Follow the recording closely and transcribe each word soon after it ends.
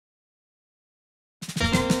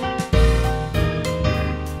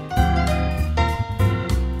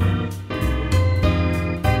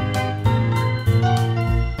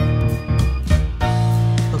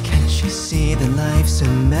life's a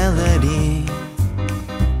melody,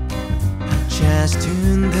 a jazz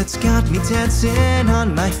tune that's got me dancing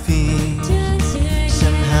on my feet.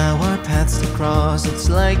 Somehow our paths to cross, it's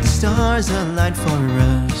like the stars aligned for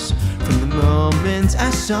us. From the moment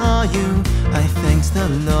I saw you, I thanked the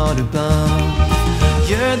Lord above.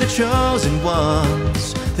 You're the chosen ones,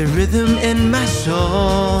 the rhythm in my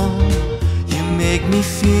soul. You make me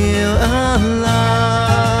feel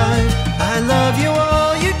alive. I love you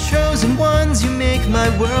all, you chosen ones. You make my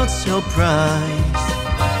world so bright.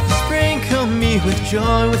 You sprinkle me with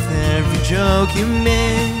joy with every joke you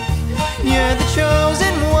make. You're the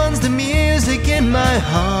chosen ones, the music in my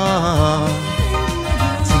heart.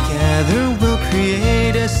 Together we'll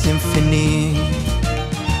create a symphony.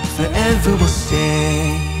 Forever we'll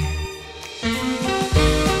stay.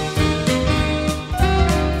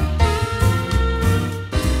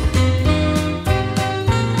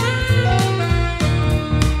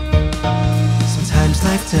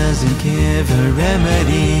 Life doesn't give a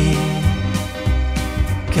remedy.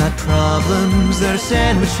 Got problems that are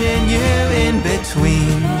sandwiching you in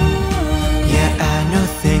between. Yeah, I know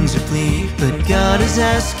things are bleak, but God is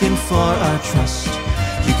asking for our trust.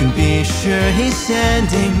 You can be sure He's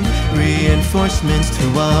sending reinforcements to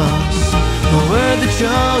us. Well, we're the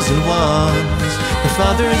chosen ones. The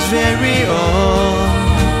Father is very old.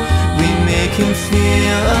 We make Him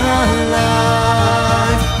feel alive.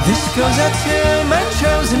 This goes out to my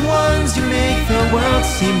chosen ones. You make the world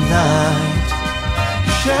seem light.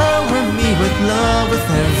 You shower me with love with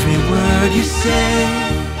every word you say.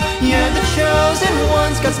 You're the chosen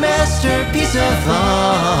ones, God's masterpiece of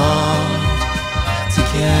art.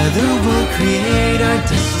 Together we'll create our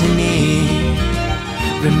destiny.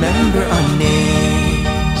 Remember our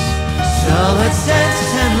names. So let's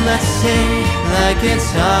dance and let's sing like it's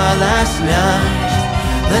our last night.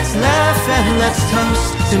 Let's laugh and let's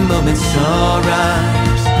toast to moments so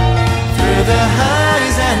right. Through the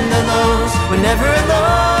highs and the lows, we're never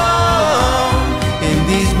alone. In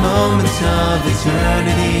these moments of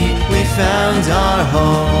eternity, we found our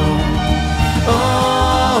home.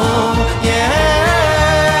 Oh, yeah.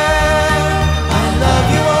 I love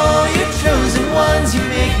you all, you chosen ones. You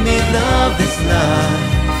make me love this life.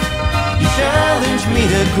 You challenge me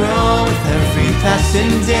to grow with every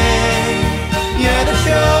passing day. You're the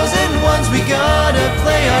chosen ones, we gotta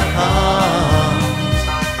play our part.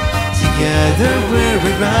 Together we're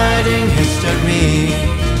rewriting history.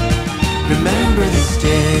 Remember this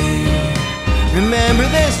day. Remember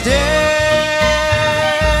this day.